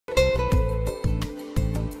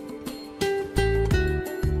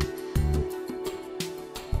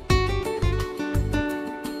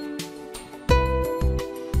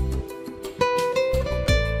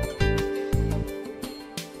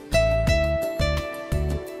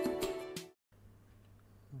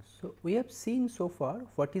We have seen so far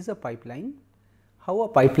what is a pipeline, how a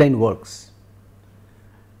pipeline works.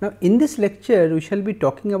 Now, in this lecture we shall be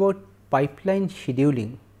talking about pipeline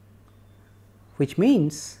scheduling, which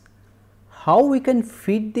means how we can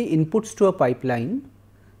feed the inputs to a pipeline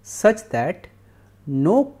such that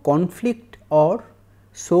no conflict or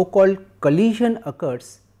so called collision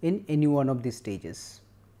occurs in any one of these stages.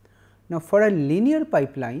 Now, for a linear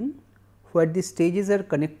pipeline where the stages are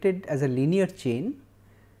connected as a linear chain,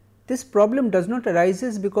 this problem does not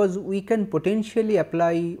arises because we can potentially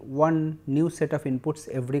apply one new set of inputs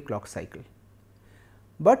every clock cycle.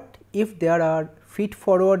 But if there are feed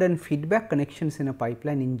forward and feedback connections in a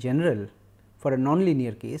pipeline in general for a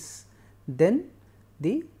nonlinear case, then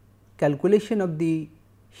the calculation of the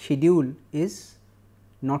schedule is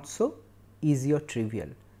not so easy or trivial.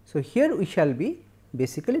 So, here we shall be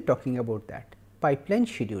basically talking about that pipeline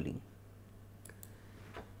scheduling.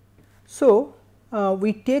 So,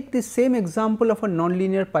 we take the same example of a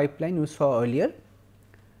nonlinear pipeline we saw earlier.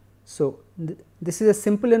 So, this is a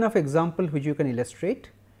simple enough example which you can illustrate.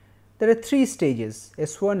 There are 3 stages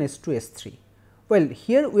S1, S2, S3. Well,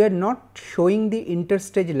 here we are not showing the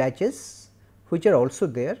interstage latches which are also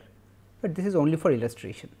there, but this is only for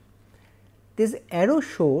illustration. This arrow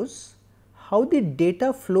shows how the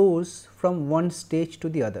data flows from one stage to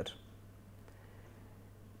the other.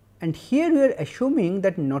 And here we are assuming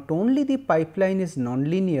that not only the pipeline is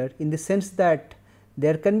nonlinear in the sense that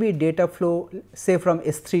there can be data flow say from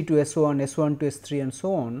S3 to S1, S1 to S3 and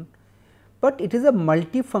so on, but it is a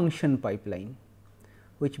multifunction pipeline,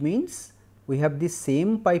 which means we have the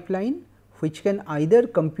same pipeline which can either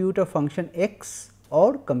compute a function x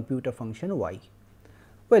or compute a function y.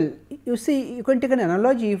 Well, you see, you can take an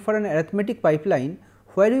analogy for an arithmetic pipeline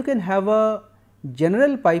where you can have a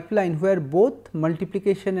general pipeline where both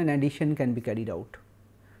multiplication and addition can be carried out.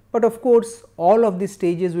 But of course, all of the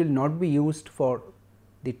stages will not be used for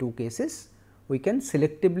the 2 cases. We can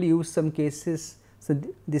selectively use some cases. So,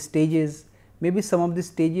 the stages, maybe some of the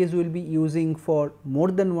stages will be using for more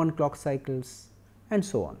than 1 clock cycles and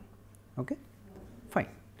so on. Okay? Fine.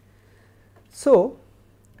 So,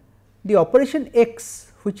 the operation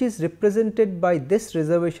x, which is represented by this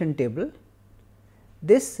reservation table,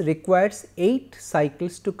 this requires 8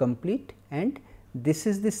 cycles to complete, and this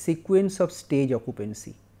is the sequence of stage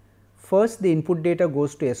occupancy. First the input data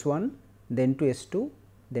goes to S1, then to S2,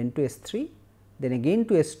 then to S3, then again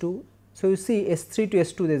to S2. So, you see S3 to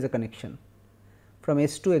S2 there is a connection, from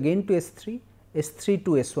S2 again to S3, S3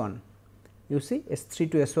 to S1, you see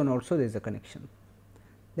S3 to S1 also there is a connection,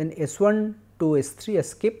 then S1 to S3 a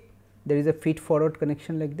skip, there is a feed forward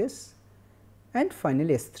connection like this, and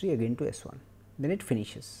finally S3 again to S1. Then it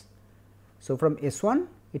finishes. So, from S1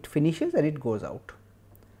 it finishes and it goes out.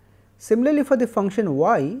 Similarly, for the function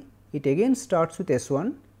y, it again starts with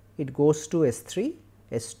S1, it goes to S3,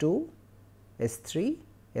 S2, S3,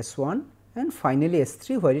 S1 and finally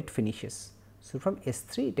S3 where it finishes. So, from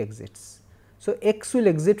S3 it exits. So, x will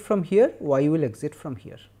exit from here, y will exit from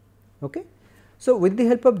here. Okay. So, with the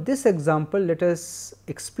help of this example, let us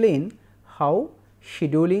explain how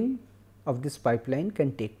scheduling of this pipeline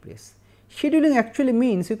can take place. Scheduling actually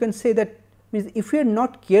means, you can say that means if you are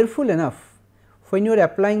not careful enough when you are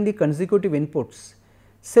applying the consecutive inputs,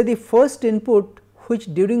 say the first input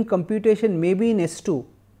which during computation may be in S2,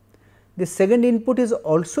 the second input is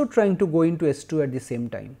also trying to go into S2 at the same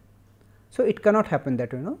time. So, it cannot happen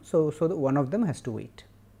that way, So, the one of them has to wait.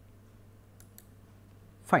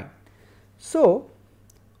 Fine. So,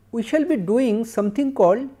 we shall be doing something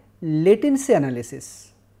called latency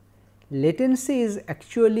analysis. Latency is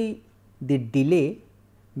actually the delay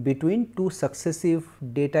between 2 successive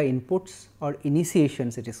data inputs or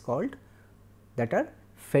initiations it is called, that are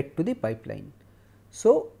fed to the pipeline.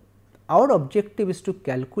 So, our objective is to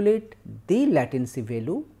calculate the latency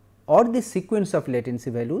value or the sequence of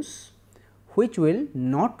latency values which will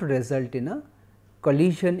not result in a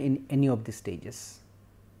collision in any of the stages,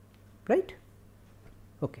 right.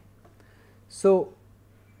 Okay. So,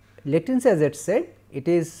 latency, as I said, it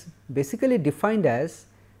is basically defined as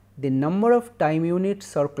the number of time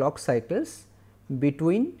units or clock cycles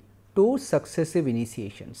between 2 successive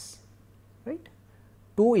initiations, right.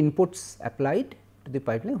 2 inputs applied to the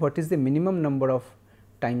pipeline, what is the minimum number of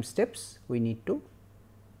time steps we need to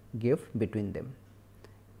give between them.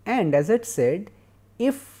 And as I said,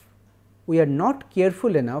 if we are not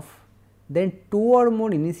careful enough, then 2 or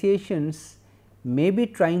more initiations may be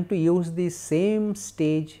trying to use the same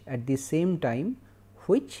stage at the same time,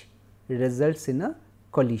 which results in a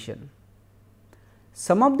collision.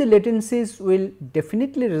 Some of the latencies will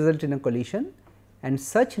definitely result in a collision, and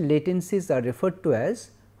such latencies are referred to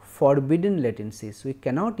as forbidden latencies, we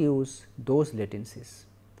cannot use those latencies.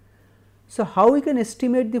 So, how we can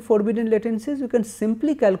estimate the forbidden latencies? We can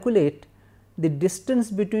simply calculate the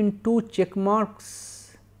distance between two check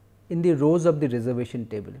marks in the rows of the reservation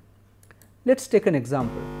table. Let us take an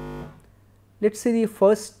example. Let us see the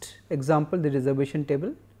first example, the reservation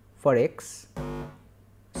table for x.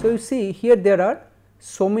 So, you see here there are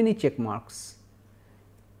so many check marks.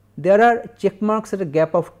 There are check marks at a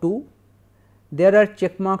gap of 2, there are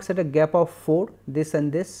check marks at a gap of 4, this and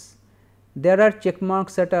this, there are check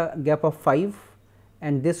marks at a gap of 5,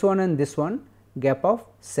 and this one gap of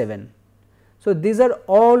 7. So, these are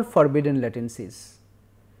all forbidden latencies,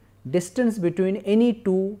 distance between any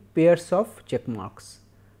two pairs of check marks.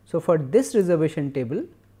 So, for this reservation table,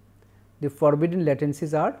 the forbidden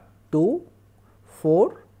latencies are 2,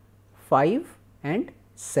 4, 5 and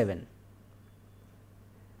 7.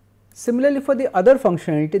 Similarly, for the other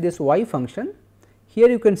functionality, this y function, here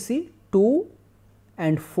you can see 2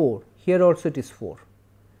 and 4, here also it is 4.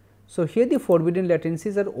 So, here the forbidden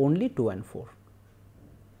latencies are only 2 and 4,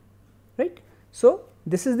 right. So,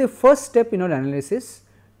 this is the first step in our analysis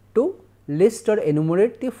to list or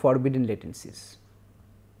enumerate the forbidden latencies.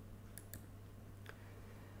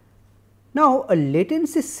 Now, a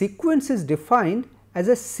latency sequence is defined as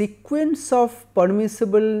a sequence of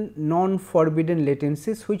permissible non-forbidden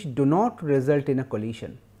latencies which do not result in a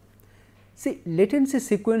collision. See, latency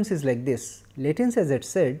sequence is like this. Latency, as I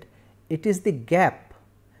said, it is the gap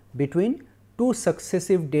between two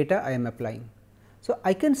successive data I am applying. So,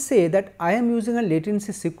 I can say that I am using a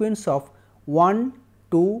latency sequence of 1,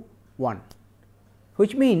 2, 1,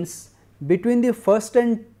 which means between the first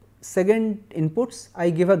and second inputs I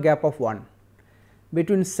give a gap of 1,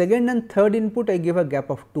 between second and third input I give a gap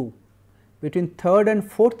of 2, between third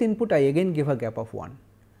and fourth input I again give a gap of 1.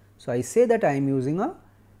 So, I say that I am using a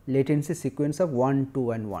latency sequence of 1,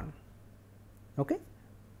 2 and 1. Okay.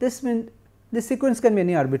 This means this sequence can be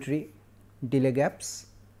any arbitrary delay gaps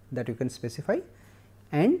that you can specify,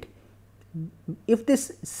 and if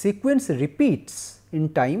this sequence repeats in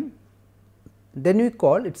time, then we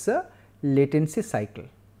call it a latency cycle.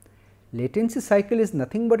 Latency cycle is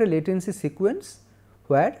nothing but a latency sequence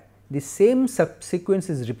where the same subsequence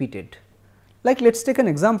is repeated. Like let us take an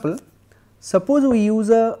example. Suppose we use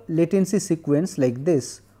a latency sequence like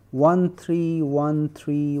this 1 3 1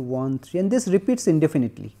 3 1 3 and this repeats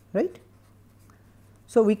indefinitely, right.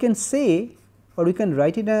 So, we can say or we can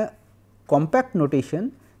write in a compact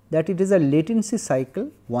notation that it is a latency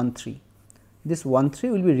cycle 1 3. This 1 3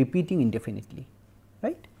 will be repeating indefinitely,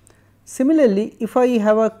 right. Similarly, if I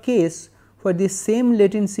have a case where the same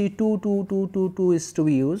latency 2 2 2 2 2 is to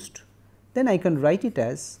be used, then I can write it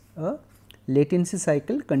as a latency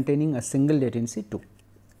cycle containing a single latency 2,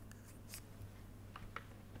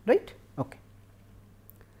 right. Okay.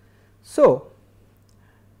 So,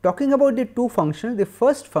 talking about the two functions, the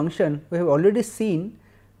first function we have already seen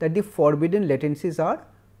that the forbidden latencies are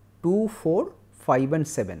 2, 4, 5 and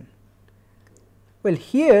 7. Well,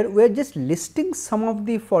 here we are just listing some of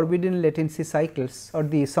the forbidden latency cycles or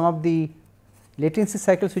the some of the latency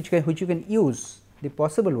cycles which you can use, the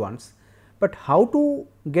possible ones, but how to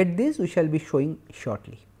get this we shall be showing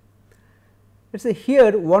shortly. Let us say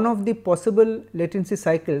here one of the possible latency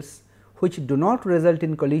cycles which do not result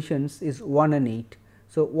in collisions is 1 and 8.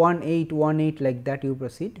 So, 1 8 1 8 like that you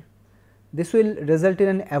proceed. This will result in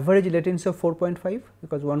an average latency of 4.5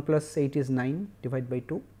 because 1 plus 8 is 9 divided by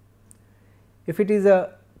 2. If it is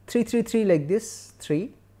a 3 3 3 like this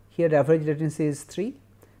 3, here average latency is 3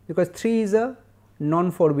 because 3 is a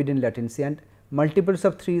non-forbidden latency and multiples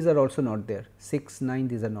of 3s are also not there, 6, 9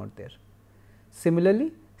 these are not there.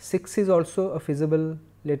 Similarly, 6 is also a feasible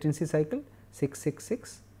latency cycle, 6 6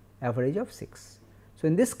 6 average of 6. So,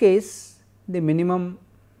 in this case the minimum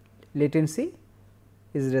latency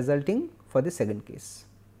is resulting for the second case.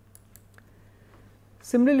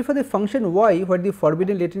 Similarly, for the function y where the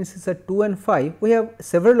forbidden latencies are 2 and 5, we have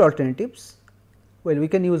several alternatives. Well, we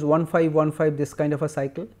can use 1 5 1 5 this kind of a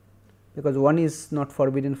cycle because 1 is not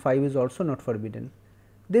forbidden, 5 is also not forbidden.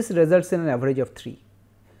 This results in an average of 3.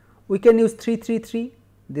 We can use 3 3 3,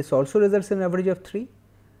 this also results in an average of 3.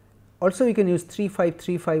 Also we can use 3 5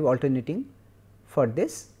 3 5 alternating, for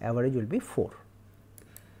this average will be 4.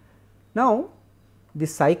 Now, the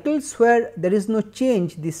cycles where there is no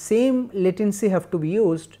change, the same latency have to be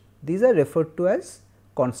used, these are referred to as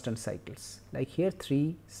constant cycles, like here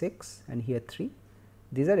 3 6 and here 3,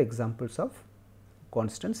 these are examples of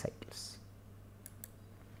constant cycles.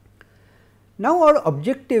 Now, our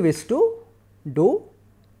objective is to do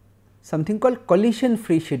something called collision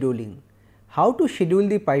free scheduling. How to schedule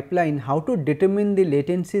the pipeline, how to determine the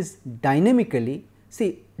latencies dynamically.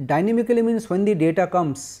 See, dynamically means when the data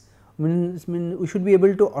comes, means we should be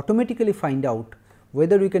able to automatically find out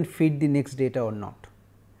whether we can feed the next data or not.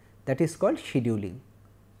 That is called scheduling.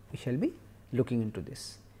 We shall be looking into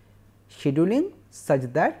this. Scheduling such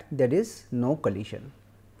that there is no collision.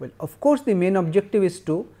 Well, of course, the main objective is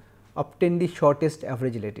to obtain the shortest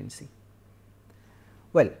average latency.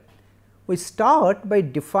 Well, we start by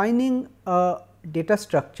defining a data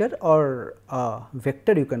structure or a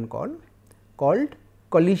vector you can call called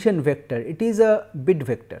collision vector. It is a bit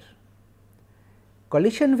vector.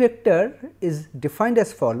 Collision vector is defined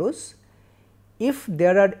as follows: if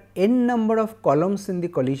there are n number of columns in the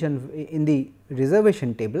collision in the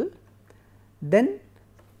reservation table, then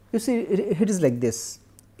you see it is like this.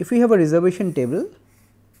 If we have a reservation table,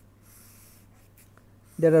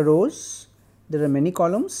 there are rows, there are many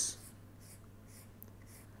columns.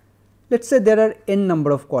 Let us say there are n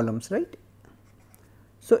number of columns, right.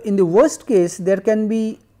 So, in the worst case there can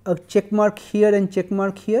be a check mark here and check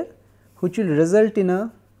mark here, which will result in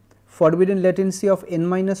a forbidden latency of n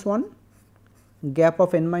minus 1, gap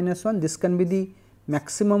of n minus 1. This can be the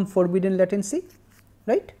maximum forbidden latency,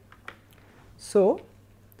 right. So,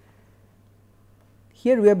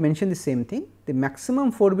 here we have mentioned the same thing. The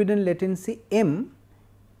maximum forbidden latency m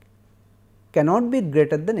cannot be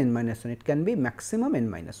greater than n minus 1, it can be maximum n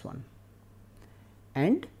minus 1,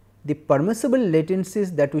 and the permissible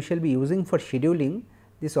latencies that we shall be using for scheduling,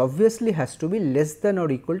 this obviously has to be less than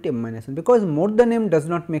or equal to m minus 1, because more than m does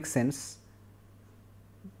not make sense,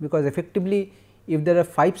 because effectively if there are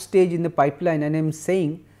 5 stages in the pipeline and I am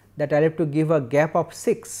saying that I have to give a gap of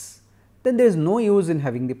 6, then there is no use in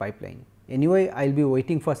having the pipeline. Anyway, I will be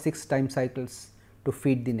waiting for 6 time cycles to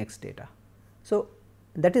feed the next data. So,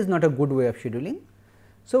 that is not a good way of scheduling.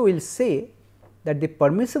 So, we will say that the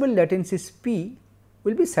permissible latencies p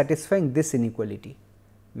will be satisfying this inequality.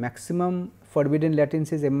 Maximum forbidden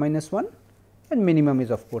latency is m minus 1 and minimum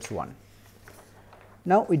is of course 1.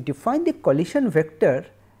 Now, we define the collision vector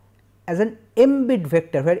as an m bit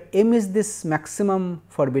vector, where m is this maximum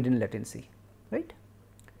forbidden latency, right.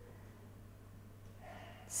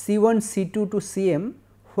 C1, C2 to Cm,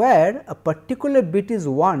 where a particular bit is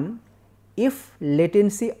 1 if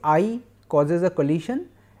latency I causes a collision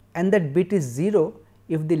and that bit is 0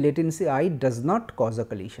 if the latency I does not cause a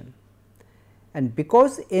collision. And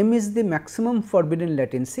because m is the maximum forbidden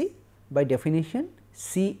latency, by definition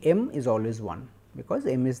Cm is always 1, because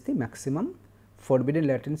m is the maximum forbidden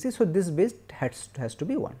latency. So, this bit has to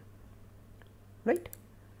be 1, right.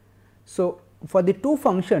 So, for the two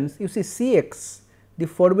functions you see Cx, the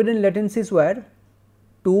forbidden latencies were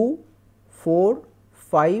 2, 4,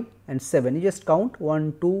 5 and 7. You just count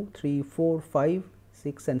 1, 2, 3, 4, 5,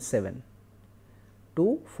 6 and 7,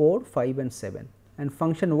 2, 4, 5 and 7, and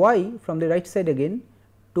function y from the right side again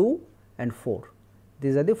 2 and 4.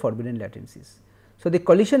 These are the forbidden latencies. So, the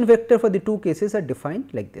collision vector for the two cases are defined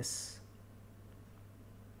like this.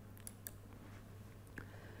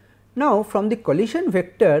 Now, from the collision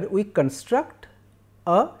vector we construct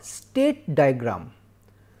a state diagram,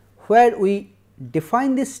 where we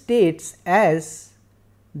define the states as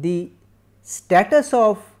the status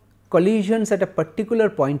of collisions at a particular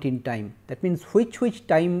point in time. That means, which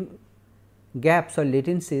time gaps or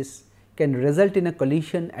latencies can result in a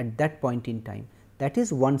collision at that point in time. That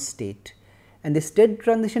is one state, and the state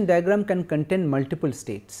transition diagram can contain multiple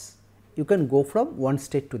states. You can go from one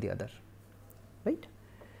state to the other, right.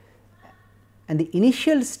 And the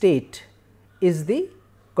initial state is the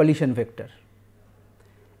collision vector,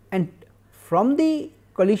 and from the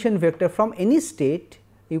collision vector, from any state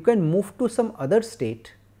you can move to some other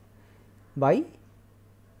state by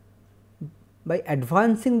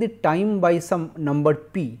advancing the time by some number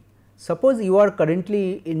p. Suppose you are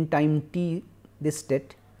currently in time t this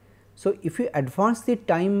state. So, if you advance the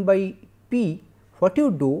time by p, what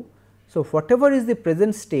you do? So, whatever is the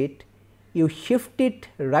present state, you shift it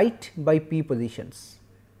right by p positions.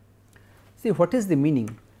 See, what is the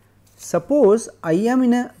meaning? Suppose I am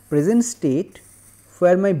in a present state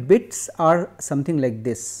where my bits are something like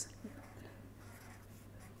this.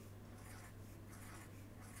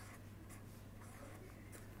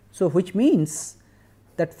 So, which means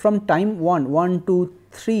that from time 1, 2,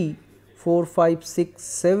 3, 4, 5, 6,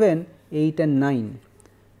 7, 8 and 9,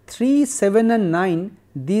 3, 7 and 9,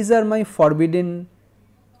 these are my forbidden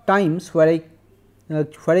times where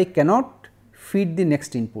I cannot feed the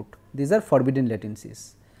next input. These are forbidden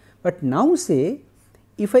latencies. But now say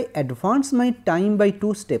if I advance my time by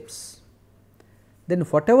 2 steps, then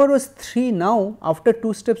whatever was 3 now, after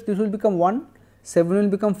 2 steps this will become 1, 7 will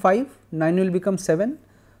become 5, 9 will become 7.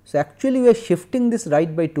 So, actually we are shifting this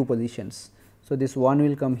right by 2 positions. So, this 1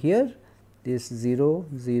 will come here this 0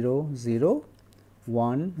 0 0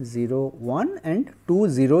 1 0 1 and 2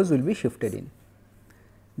 zeros will be shifted in.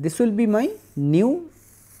 This will be my new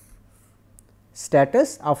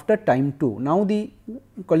status after time 2. Now, the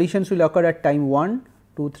collisions will occur at time 1,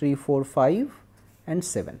 2, 3, 4, 5 and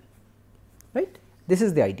 7, right. This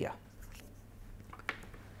is the idea.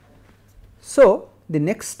 So, the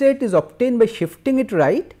next state is obtained by shifting it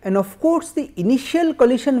right, and of course, the initial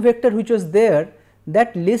collision vector which was there,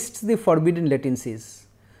 that lists the forbidden latencies.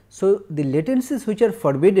 So, the latencies which are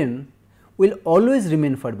forbidden will always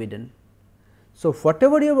remain forbidden. So,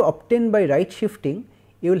 whatever you have obtained by right shifting,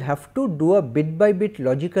 you will have to do a bit by bit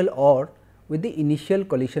logical OR with the initial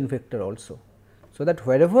collision vector also. So, that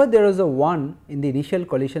wherever there is a 1 in the initial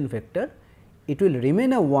collision vector, it will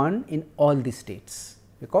remain a 1 in all the states,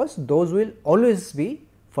 because those will always be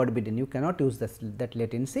forbidden. You cannot use that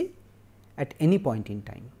latency at any point in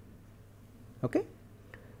time. Okay.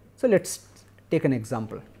 So, let us take an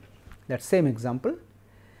example, that same example.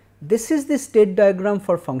 This is the state diagram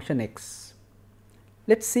for function x.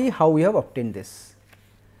 Let us see how we have obtained this.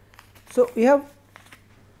 So, we have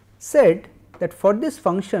said that for this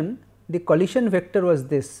function the collision vector was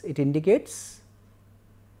this, it indicates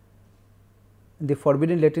the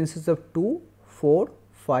forbidden latencies of 2, 4,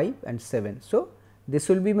 5 and 7. So, this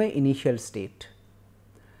will be my initial state.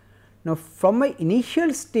 Now, from my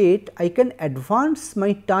initial state I can advance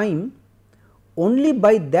my time only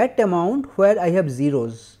by that amount where I have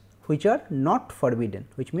zeros which are not forbidden,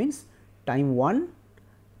 which means time 1,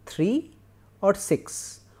 3 or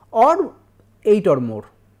 6 or 8 or more.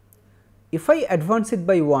 If I advance it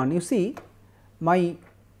by 1, you see my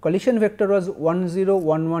collision vector was 1 0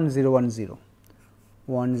 1 1 0 1 0,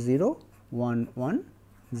 1 0 1 1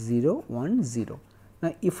 0 1 0.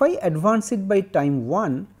 Now, if I advance it by time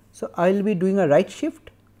 1, so I will be doing a right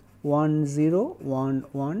shift 1 0 1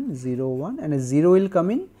 1 0 1 and a 0 will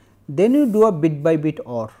come in, then you do a bit by bit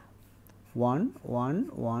OR 1 1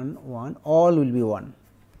 1 1, all will be 1,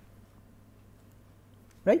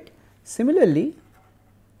 right. Similarly,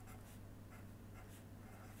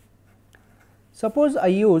 suppose I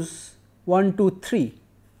use 1 2 3,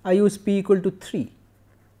 I use p equal to 3,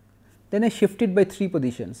 then I shift it by 3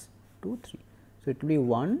 positions 2 3. So, it will be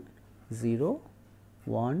 1 0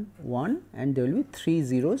 1 1 and there will be 3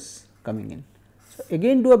 zeros coming in. So,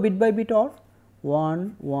 again do a bit by bit OR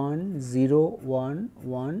 1 1 0 1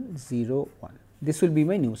 1 0 1, this will be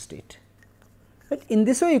my new state. But in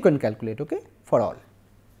this way you can calculate, okay, for all.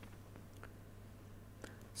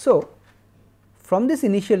 So, from this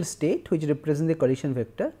initial state which represents the collision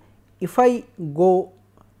vector, if I go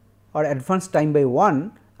or advance time by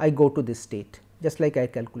 1, I go to this state just like I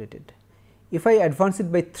calculated. If I advance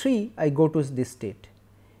it by 3, I go to this state.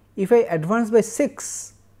 If I advance by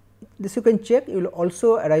 6, this you can check, you will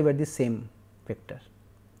also arrive at the same vector.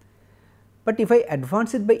 But if I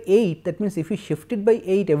advance it by 8, that means if you shift it by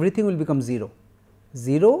 8, everything will become 0.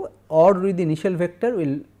 0 or with the initial vector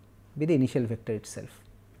will be the initial vector itself.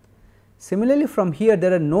 Similarly, from here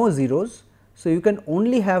there are no zeros, so you can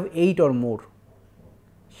only have 8 or more.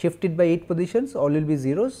 Shifted by 8 positions, all will be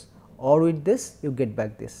zeros, or with this you get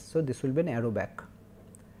back this. So, this will be an arrow back.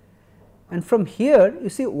 And from here you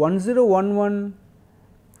see 1 0 1 1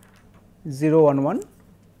 0 1 1,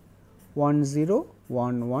 1 0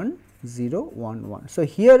 1 1 0 1 1. So,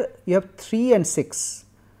 here you have 3 and 6.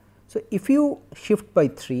 So, if you shift by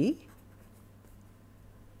 3,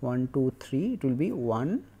 1 2 3, it will be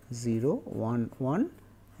 1 0 1 1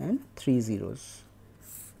 and 3 zeros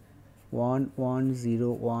 1 1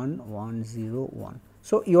 0 1 1 0 1.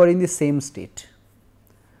 So, you are in the same state.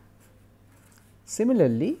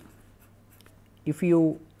 Similarly, if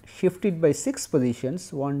you shift it by 6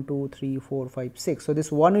 positions 1 2 3 4 5 6. So,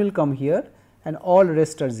 this 1 will come here and all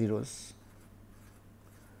rest are zeros.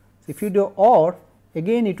 So, if you do OR,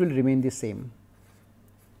 again it will remain the same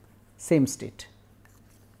state,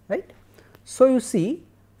 right. So, you see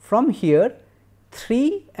from here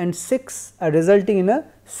 3 and 6 are resulting in a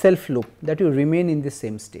self loop that you remain in the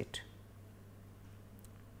same state.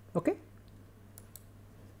 Okay.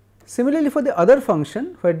 Similarly, for the other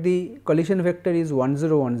function where the collision vector is 1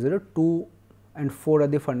 0 1 0, 2 and 4 are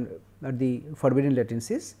the forbidden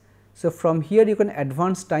latencies. So, from here you can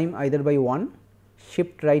advance time either by 1,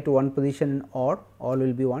 shift right to 1 position or all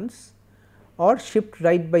will be 1s, or shift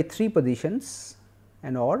right by 3 positions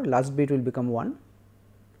and or last bit will become 1.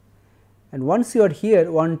 And once you are here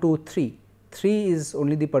 1 2 3, 3 is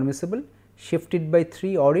only the permissible, shift it by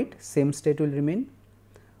 3 or it same state will remain.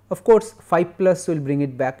 Of course, 5 plus will bring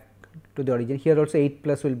it back to the origin, here also 8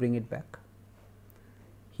 plus will bring it back.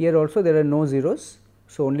 Here also there are no zeros,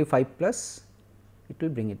 so only 5 plus it will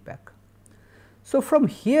bring it back. So, from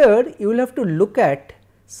here you will have to look at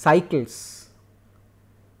cycles.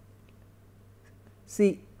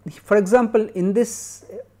 See, for example, in this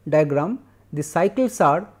diagram the cycles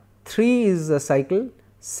are 3 is a cycle,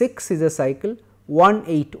 6 is a cycle, 1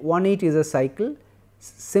 8 is a cycle,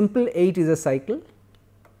 simple 8 is a cycle,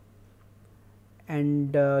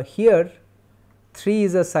 and here 3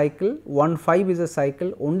 is a cycle, 1 5 is a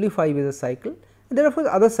cycle, only 5 is a cycle, and there are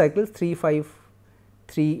other cycles 3 5,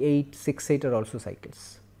 3 8, 6 8 are also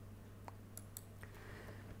cycles.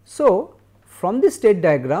 So, from the state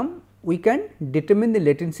diagram we can determine the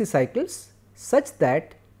latency cycles such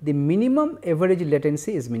that the minimum average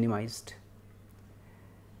latency is minimized.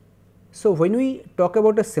 So, when we talk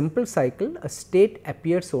about a simple cycle, a state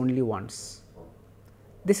appears only once.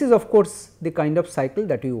 This is of course the kind of cycle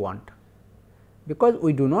that we want, because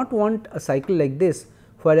we do not want a cycle like this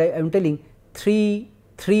where I am telling 3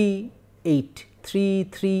 3 8 3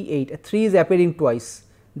 3 8, 3 is appearing twice,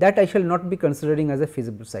 that I shall not be considering as a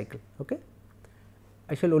feasible cycle. Okay?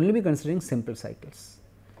 I shall only be considering simple cycles,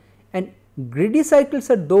 and greedy cycles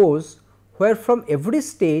are those where from every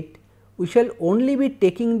state we shall only be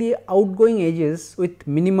taking the outgoing edges with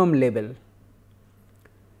minimum label.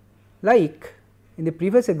 Like in the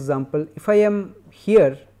previous example, if I am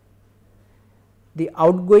here, the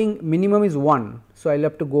outgoing minimum is 1. So, I will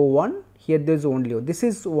have to go 1, here there is only 1, this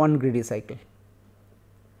is one greedy cycle,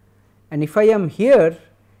 and if I am here,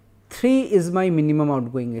 3 is my minimum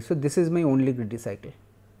outgoing edge. So, this is my only greedy cycle.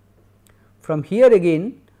 From here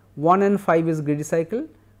again 1 and 5 is greedy cycle,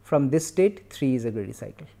 from this state 3 is a greedy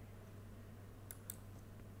cycle.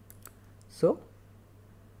 So,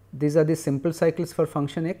 these are the simple cycles for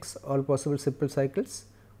function x, all possible simple cycles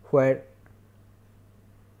where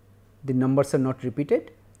the numbers are not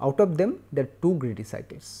repeated. Out of them there are 2 greedy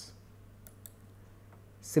cycles.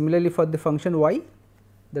 Similarly, for the function y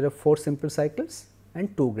there are 4 simple cycles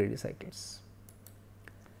and 2 greedy cycles.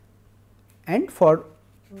 And for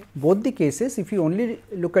both the cases, if you only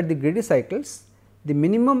look at the greedy cycles, the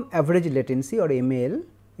minimum average latency or MAL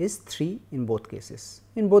is 3 in both cases.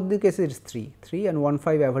 In both the cases it is 3 and 1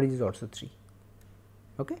 5 average is also 3.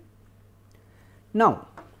 Okay. Now,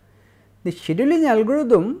 the scheduling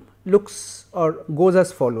algorithm looks or goes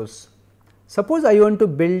as follows. Suppose I want to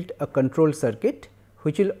build a control circuit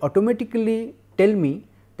which will automatically tell me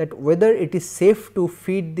that whether it is safe to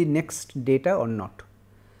feed the next data or not.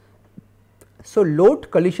 So,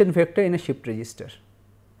 load collision vector in a shift register.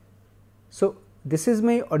 So, this is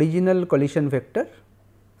my original collision vector,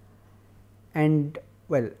 and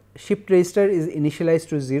well, shift register is initialized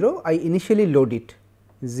to 0. I initially load it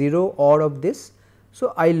 0 or of this.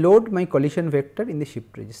 So, I load my collision vector in the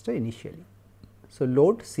shift register initially. So,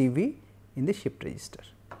 load CV in the shift register.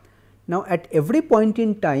 Now, at every point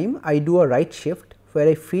in time I do a right shift where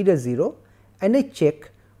I feed a 0 and I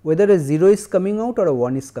check whether a 0 is coming out or a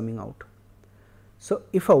 1 is coming out. So,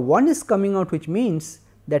 if a 1 is coming out, which means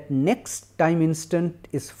that next time instant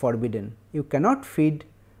is forbidden, you cannot feed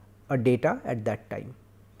a data at that time.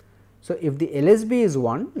 So, if the LSB is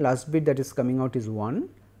 1, last bit that is coming out is 1,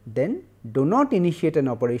 then do not initiate an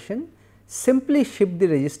operation, simply shift the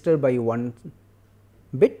register by 1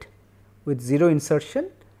 bit with 0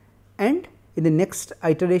 insertion, and in the next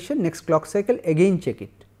iteration, next clock cycle again check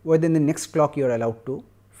it whether in the next clock you are allowed to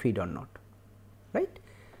feed or not, right.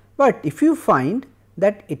 But if you find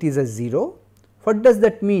that it is a 0, what does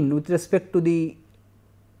that mean with respect to the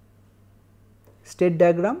state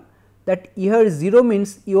diagram? That here 0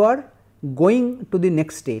 means you are going to the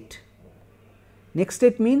next state. Next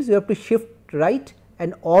state means you have to shift right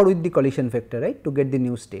and OR with the collision vector, right, to get the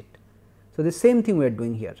new state. So, the same thing we are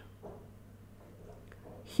doing here.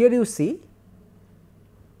 Here you see,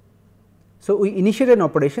 so we initiate an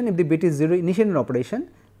operation, if the bit is 0, initiate an operation,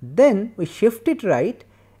 then we shift it right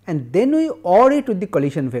and then we OR it with the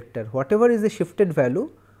collision vector. Whatever is the shifted value,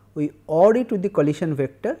 we OR it with the collision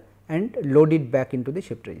vector and load it back into the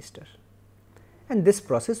shift register, and this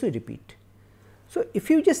process we repeat. So, if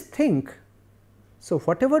you just think, so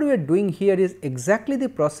whatever we are doing here is exactly the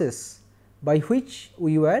process by which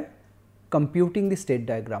we were computing the state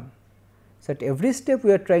diagram. So, at every step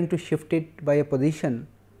we are trying to shift it by a position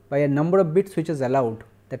by a number of bits which is allowed,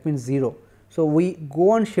 that means 0. So, we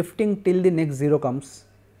go on shifting till the next 0 comes,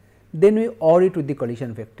 then we OR it with the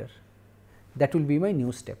collision vector, that will be my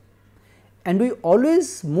new step. And we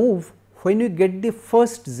always move when we get the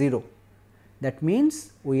first 0, that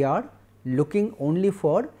means we are looking only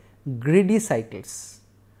for greedy cycles.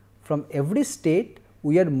 From every state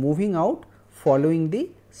we are moving out following the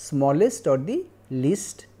smallest or the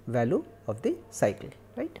least value of the cycle,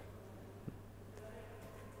 right.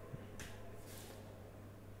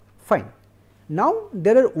 Fine. Now,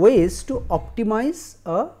 there are ways to optimize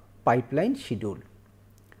a pipeline schedule.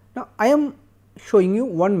 Now, I am showing you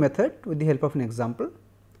one method with the help of an example.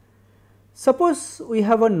 Suppose we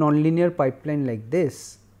have a nonlinear pipeline like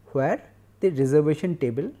this, where the reservation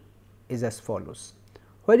table is as follows,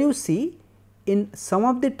 where you see in some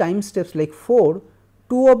of the time steps like 4,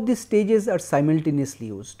 2 of the stages are simultaneously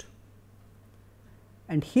used,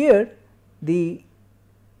 and here the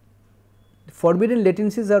forbidden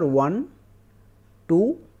latencies are 1,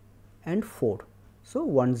 2 and 4. So,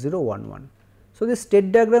 1 0 1 1. So, the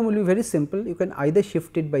state diagram will be very simple, you can either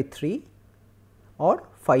shift it by 3 or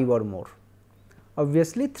 5 or more.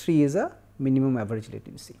 Obviously, 3 is a minimum average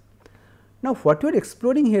latency. Now, what we are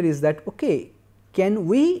exploring here is that okay, can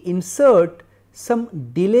we insert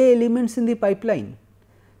some delay elements in the pipeline,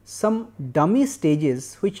 some dummy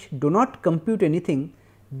stages which do not compute anything,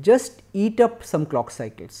 just eat up some clock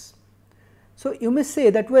cycles. So, you may say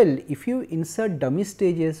that well, if you insert dummy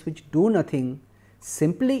stages which do nothing,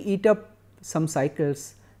 simply eat up some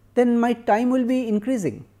cycles, then my time will be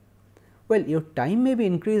increasing. Well, your time may be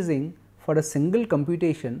increasing for a single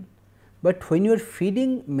computation, but when you are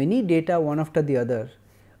feeding many data one after the other,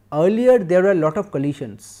 earlier there were a lot of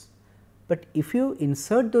collisions, but if you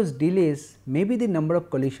insert those delays, maybe the number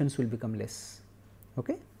of collisions will become less.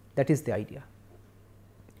 Okay? That is the idea.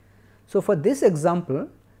 So, for this example,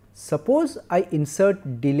 suppose I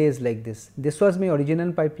insert delays like this. This was my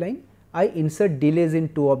original pipeline. I insert delays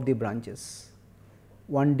in 2 of the branches,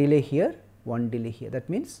 one delay here, one delay here. That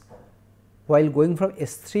means, while going from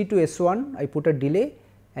S3 to S1, I put a delay,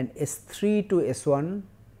 and S3 to S1,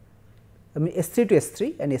 I mean S3 to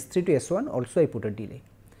S3 and S3 to S1 also I put a delay.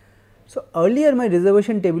 So, earlier my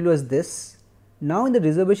reservation table was this. Now, in the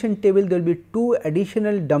reservation table there will be 2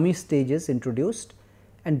 additional dummy stages introduced,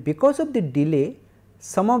 and because of the delay,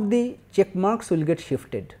 some of the check marks will get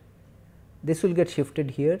shifted. This will get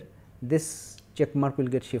shifted here, this check mark will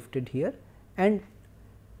get shifted here, and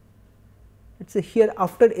let us say here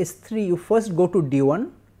after S3 you first go to D1,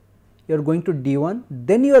 you are going to D1,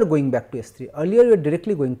 then you are going back to S3. Earlier you are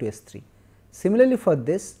directly going to S3. Similarly, for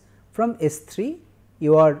this, from S3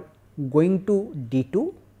 you are going to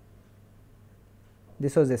D2,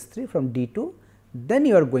 this was S3, from D2, then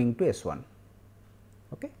you are going to S1.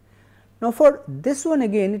 Okay. Now, for this one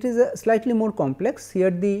again it is a slightly more complex.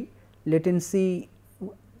 Here the latency,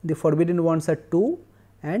 the forbidden ones are 2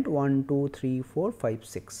 and 1, 2, 3, 4, 5,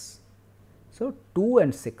 6. So, 2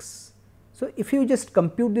 and 6. So, if you just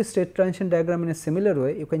compute the state transition diagram in a similar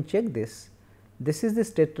way, you can check this. This is the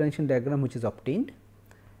state transition diagram which is obtained,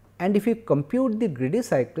 and if you compute the greedy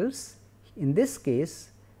cycles, in this case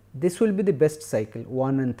this will be the best cycle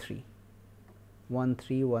 1 and 3, 1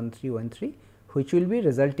 3 1 3 1 3, which will be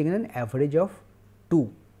resulting in an average of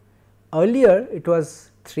 2. Earlier it was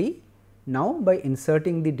 3, now by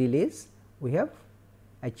inserting the delays we have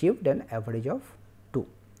achieved an average of 2.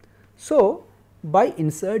 So, by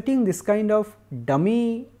inserting this kind of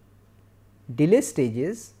dummy delay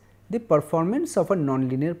stages, the performance of a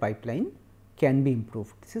nonlinear pipeline can be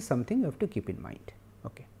improved. This is something you have to keep in mind.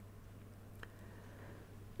 Okay.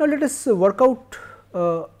 Now, let us work out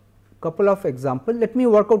a couple of examples. Let me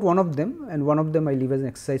work out one of them, and one of them I leave as an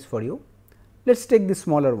exercise for you. Let us take the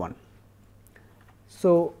smaller one.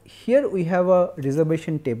 So, here we have a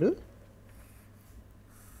reservation table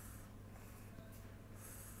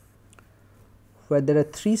where there are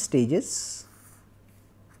 3 stages,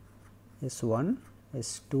 S1,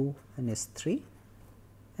 S2 and S3,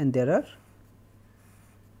 and there are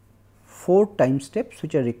 4 time steps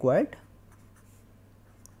which are required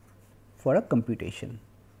for a computation.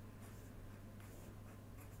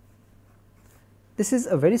 This is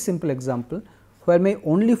a very simple example where my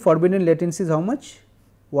only forbidden latency is how much?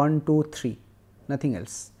 1, 2, 3, nothing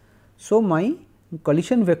else. So, my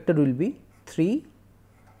collision vector will be 3,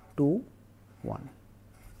 2, 1.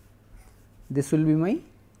 This will be my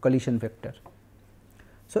collision vector.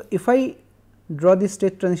 So, if I draw the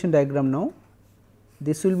state transition diagram now,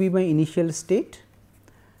 this will be my initial state.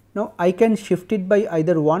 Now, I can shift it by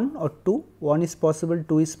either 1 or 2, 1 is possible,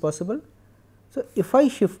 2 is possible. So, if I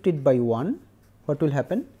shift it by 1, what will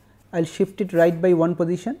happen? I will shift it right by 1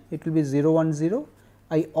 position, it will be 0 1 0.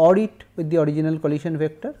 I OR it with the original collision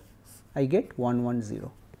vector, I get 1 1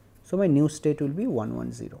 0. So, my new state will be 1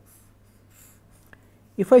 1 0.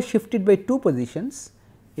 If I shift it by 2 positions,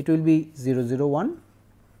 it will be 0 0 1.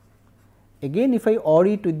 Again, if I OR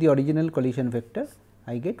it with the original collision vector,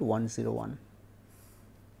 I get 1 0 1.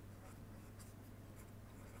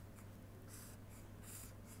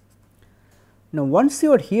 Now, once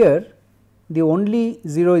you are here, the only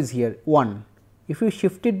 0 is here 1. If you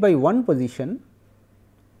shift it by 1 position,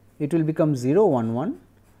 it will become 0 1 1,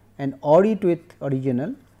 and OR it with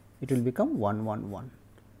original, it will become 1 1 1.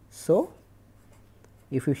 So,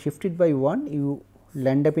 if you shift it by 1, you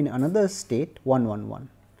land up in another state 1 1 1,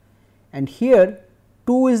 and here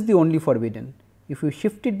 2 is the only forbidden. If you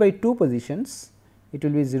shift it by 2 positions, it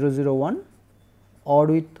will be 0 0 1, OR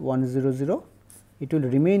with 1 0 0, it will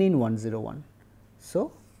remain in 1 0 1.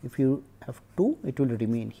 So, if you have 2, it will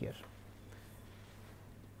remain here.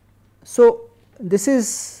 So, this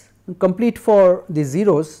is complete for the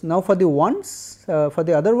zeros. Now, for the ones, for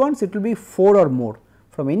the other ones, it will be 4 or more.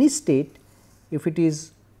 From any state, if it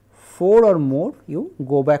is 4 or more, you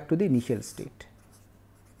go back to the initial state.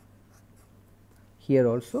 Here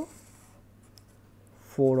also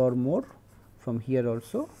 4 or more, from here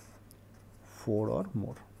also 4 or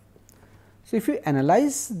more. So, if you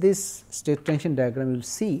analyze this state transition diagram, you will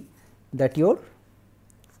see that your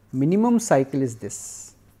minimum cycle is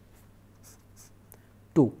this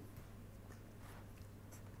 2.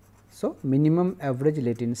 So, minimum average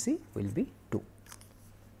latency will be 2,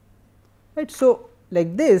 right. So,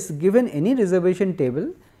 like this, given any reservation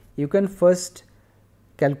table, you can first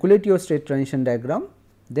calculate your state transition diagram,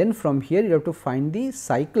 then from here you have to find the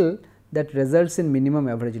cycle that results in minimum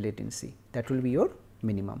average latency, that will be your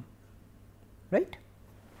minimum, right.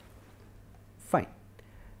 Fine.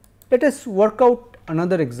 Let us work out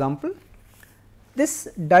another example. This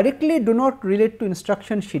directly do not relate to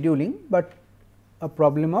instruction scheduling, but a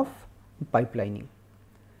problem of pipelining.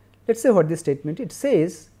 Let us say what this statement, it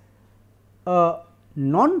says a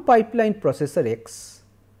non-pipeline processor X,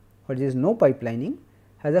 what is no pipelining,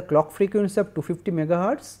 has a clock frequency of 250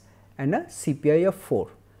 megahertz and a CPI of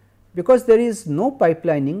 4. Because there is no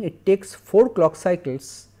pipelining, it takes 4 clock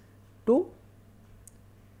cycles to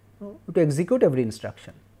execute every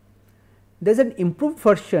instruction. There is an improved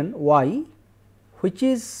version Y, which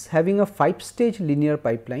is having a 5-stage linear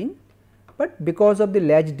pipeline, but because of the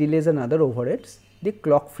latch delays and other overheads, the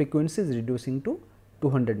clock frequency is reducing to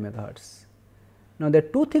 200 megahertz. Now, there are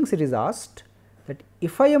two things it is asked, that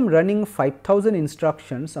if I am running 5000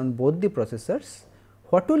 instructions on both the processors,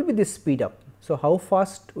 what will be the speed up? So, how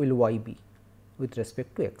fast will Y be with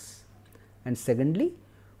respect to X? And secondly,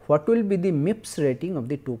 what will be the MIPS rating of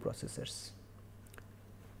the two processors?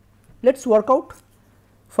 Let us work out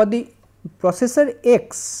for the processor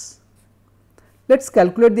X. Let us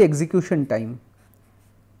calculate the execution time.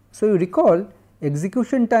 So, you recall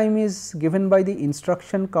execution time is given by the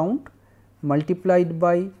instruction count multiplied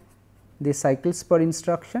by the cycles per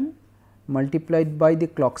instruction multiplied by the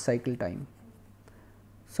clock cycle time.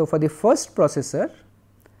 So, for the first processor,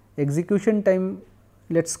 execution time,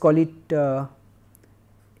 let us call it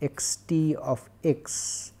xt of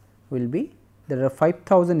x will be, there are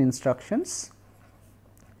 5000 instructions,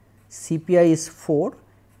 CPI is 4,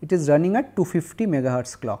 it is running at 250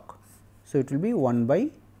 megahertz clock. So, it will be 1 by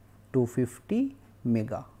 250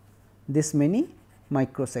 mega, this many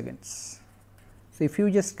microseconds. So, if you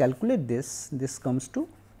just calculate this, this comes to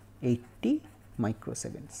 80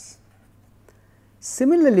 microseconds.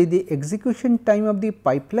 Similarly, the execution time of the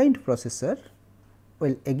pipelined processor,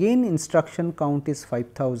 well, again instruction count is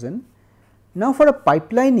 5000. Now, for a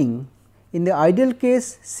pipelining, in the ideal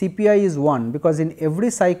case CPI is 1, because in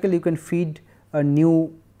every cycle you can feed a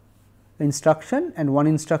new instruction and one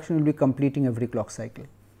instruction will be completing every clock cycle.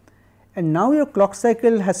 And now your clock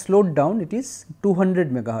cycle has slowed down, it is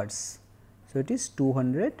 200 megahertz. So, it is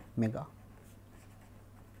 200 mega.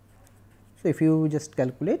 So, if you just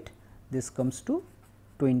calculate, this comes to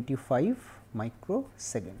 25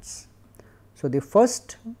 microseconds. So, the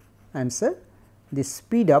first answer, the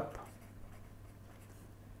speed up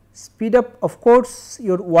of course,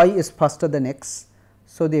 your Y is faster than X.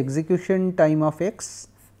 So, the execution time of X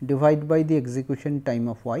divided by the execution time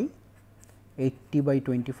of Y, 80 by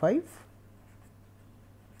 25,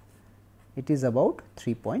 it is about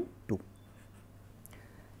 3.2.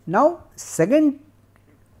 Now, second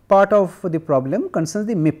part of the problem concerns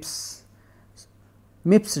the MIPS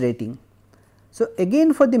rating. So,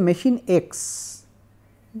 again for the machine X,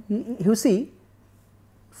 you see,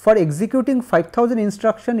 for executing 5000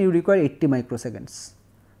 instruction you require 80 microseconds.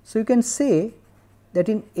 So, you can say that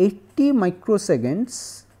in 80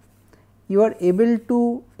 microseconds you are able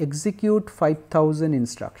to execute 5000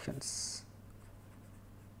 instructions.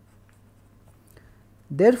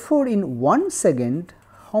 Therefore, in 1 second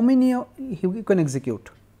how many you can execute?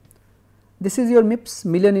 This is your MIPS,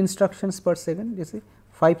 million instructions per second, you see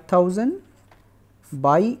 5000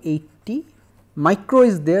 by 80, micro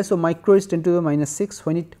is there. So, micro is 10 to the minus 6,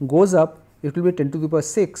 when it goes up it will be 10 to the power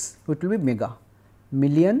 6, it will be mega,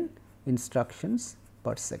 million instructions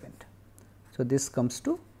per second. So, this comes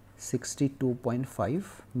to 62.5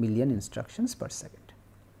 million instructions per second.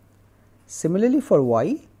 Similarly, for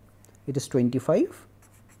y it is 25.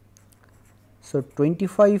 So,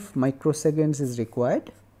 25 microseconds is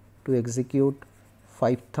required to execute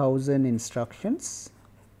 5000 instructions.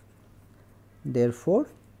 Therefore,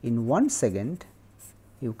 in 1 second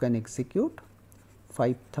you can execute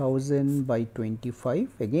 5000 by 25,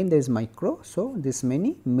 again there is micro. So, this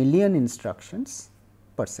many million instructions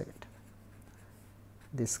per second.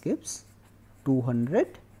 This gives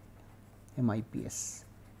 200 MIPS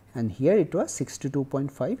and here it was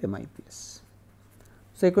 62.5 MIPS.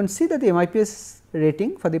 So, you can see that the MIPS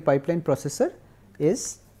rating for the pipeline processor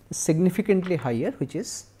is significantly higher, which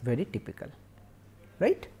is very typical,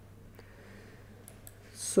 right.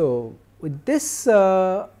 So, with this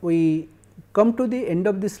we come to the end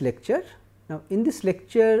of this lecture. Now, in this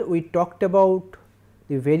lecture we talked about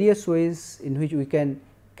the various ways in which we can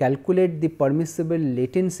calculate the permissible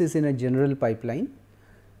latencies in a general pipeline.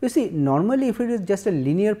 You see, normally if it is just a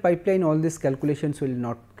linear pipeline, all these calculations will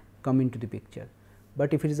not come into the picture,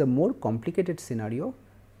 but if it is a more complicated scenario,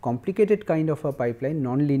 complicated kind of a pipeline,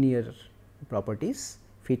 non-linear properties,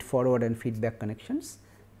 feed forward and feedback connections,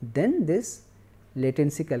 then this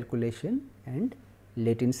latency calculation and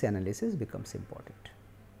latency analysis becomes important.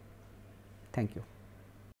 Thank you.